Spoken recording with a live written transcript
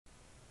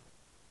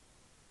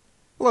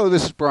Hello,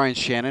 this is Brian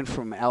Shannon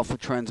from Alpha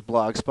Trends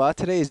Blogspot.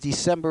 Today is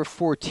December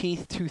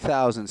 14th,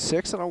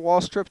 2006. On our wall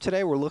strip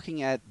today, we're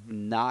looking at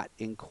Knot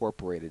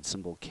Incorporated,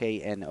 symbol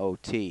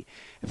KNOT.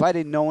 If I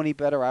didn't know any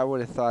better, I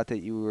would have thought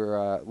that we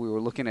were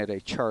looking at a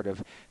chart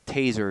of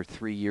Taser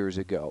 3 years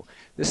ago.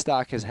 This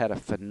stock has had a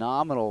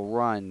phenomenal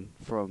run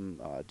from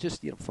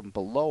from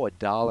below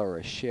 $1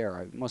 a share.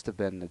 It must have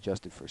been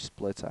adjusted for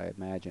splits, I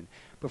imagine.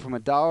 But from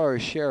 $1 a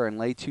share in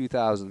late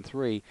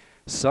 2003,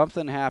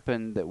 something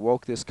happened that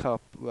woke this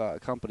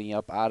company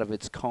up out of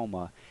its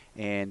coma,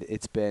 and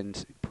it's been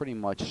pretty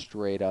much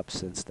straight up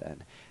since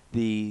then.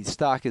 The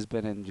stock has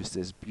been in just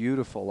this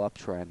beautiful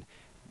uptrend,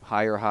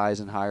 higher highs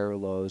and higher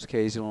lows,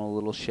 occasional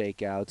little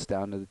shakeouts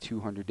down to the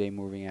 200-day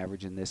moving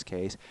average in this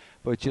case,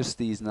 but just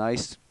these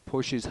nice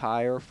pushes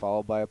higher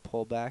followed by a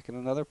pullback and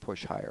another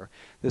push higher.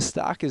 The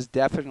stock is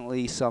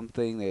definitely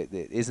something that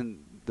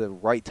isn't the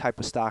right type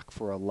of stock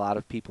for a lot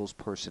of people's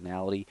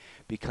personality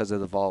because of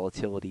the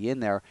volatility in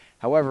there.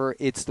 However,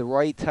 it's the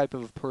right type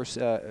of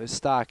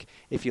stock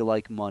if you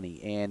like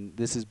money, and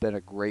this has been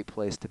a great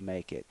place to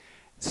make it.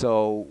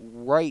 So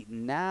right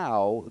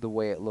now, the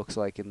way it looks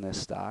like in this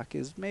stock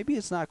is maybe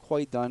it's not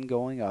quite done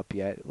going up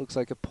yet. It looks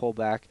like a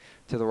pullback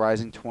to the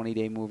rising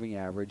 20-day moving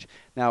average.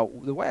 Now,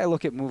 the way I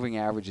look at moving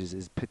averages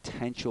is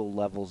potential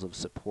levels of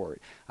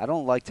support. I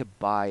don't like to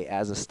buy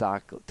as a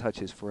stock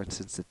touches, for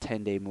instance, the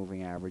 10-day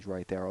moving average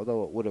right there,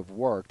 although it would have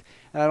worked.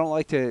 And I don't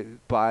like to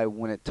buy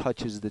when it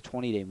touches the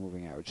 20-day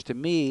moving average. To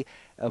me,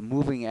 a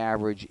moving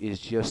average is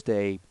just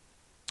a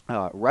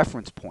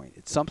reference point.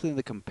 It's something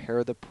to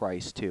compare the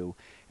price to,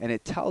 and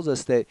it tells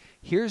us that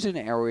here's an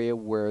area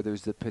where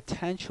there's the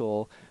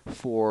potential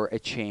for a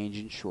change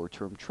in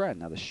short-term trend.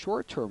 Now, the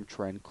short-term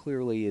trend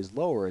clearly is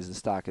lower as the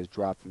stock has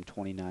dropped from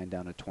 29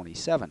 down to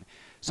 27.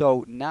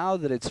 So now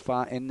that it's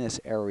in this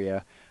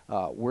area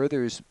where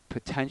there's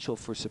potential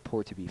for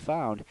support to be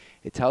found,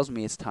 it tells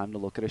me it's time to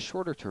look at a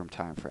shorter-term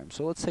time frame.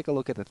 So let's take a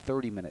look at the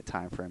 30-minute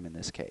time frame in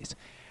this case.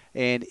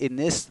 And in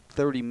this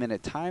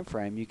 30-minute time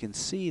frame, you can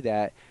see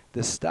that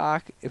the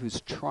stock was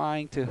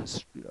trying to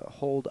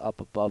hold up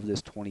above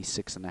this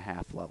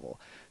 26.5 level.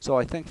 So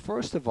I think,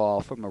 first of all,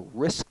 from a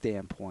risk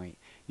standpoint,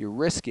 your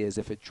risk is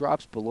if it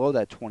drops below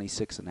that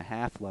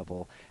 26.5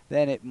 level,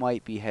 then it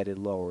might be headed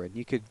lower. And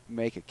you could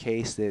make a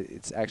case that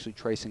it's actually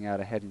tracing out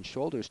a head and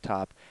shoulders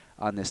top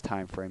on this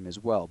time frame as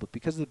well. But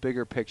because the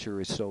bigger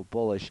picture is so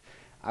bullish,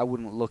 I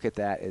wouldn't look at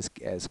that as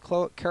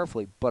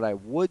carefully, but I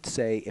would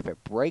say if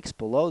it breaks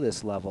below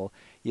this level,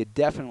 you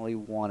definitely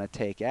want to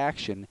take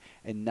action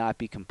and not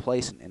be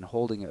complacent in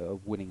holding a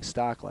winning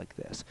stock like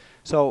this.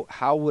 So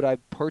how would I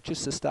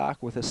purchase the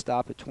stock with a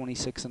stop at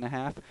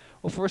 26.5?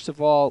 Well, first of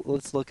all,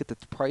 let's look at the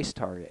price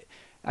target.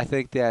 I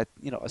think that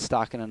a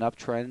stock in an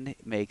uptrend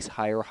makes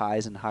higher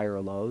highs and higher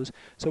lows.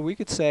 So we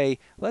could say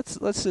let's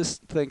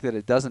just think that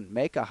it doesn't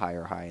make a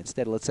higher high.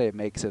 Instead, let's say it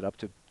makes it up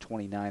to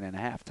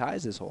 29.5,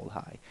 ties this old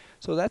high.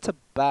 So that's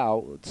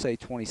about, let's say,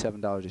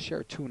 $27 a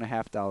share,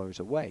 $2.50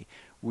 away.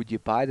 Would you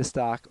buy the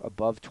stock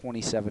above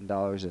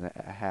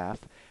 $27.50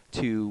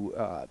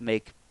 to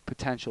make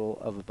potential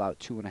of about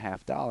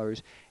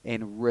 $2.50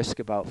 and risk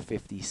about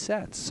 50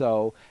 cents?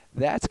 So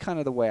that's kind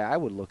of the way I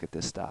would look at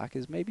this stock,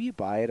 is maybe you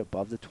buy it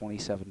above the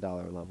 $27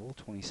 level,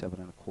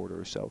 27.25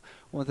 or so.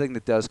 One thing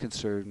that does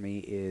concern me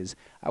is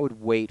I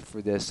would wait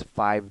for this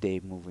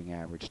 5-day moving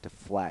average to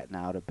flatten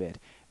out a bit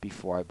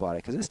before I bought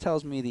it, because this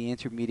tells me the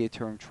intermediate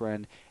term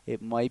trend,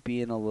 it might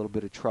be in a little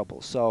bit of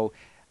trouble. So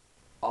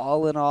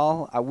all in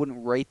all, I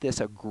wouldn't rate this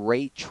a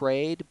great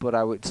trade,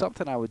 but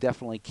something I would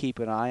definitely keep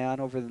an eye on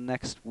over the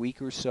next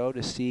week or so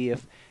to see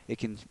if it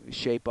can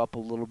shape up a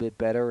little bit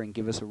better and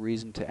give us a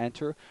reason to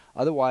enter.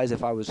 Otherwise,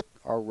 if I was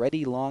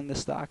already long the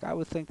stock, I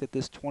would think that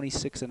this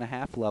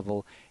 26.5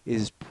 level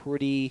is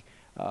pretty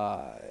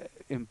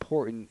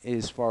important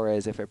as far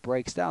as if it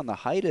breaks down the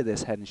height of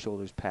this head and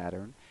shoulders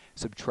pattern,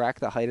 subtract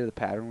the height of the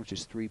pattern, which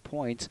is 3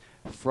 points,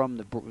 from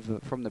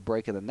the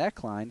break of the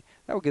neckline,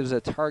 that would give us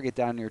a target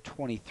down near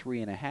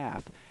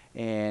 23.5,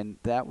 and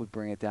that would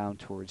bring it down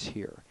towards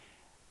here.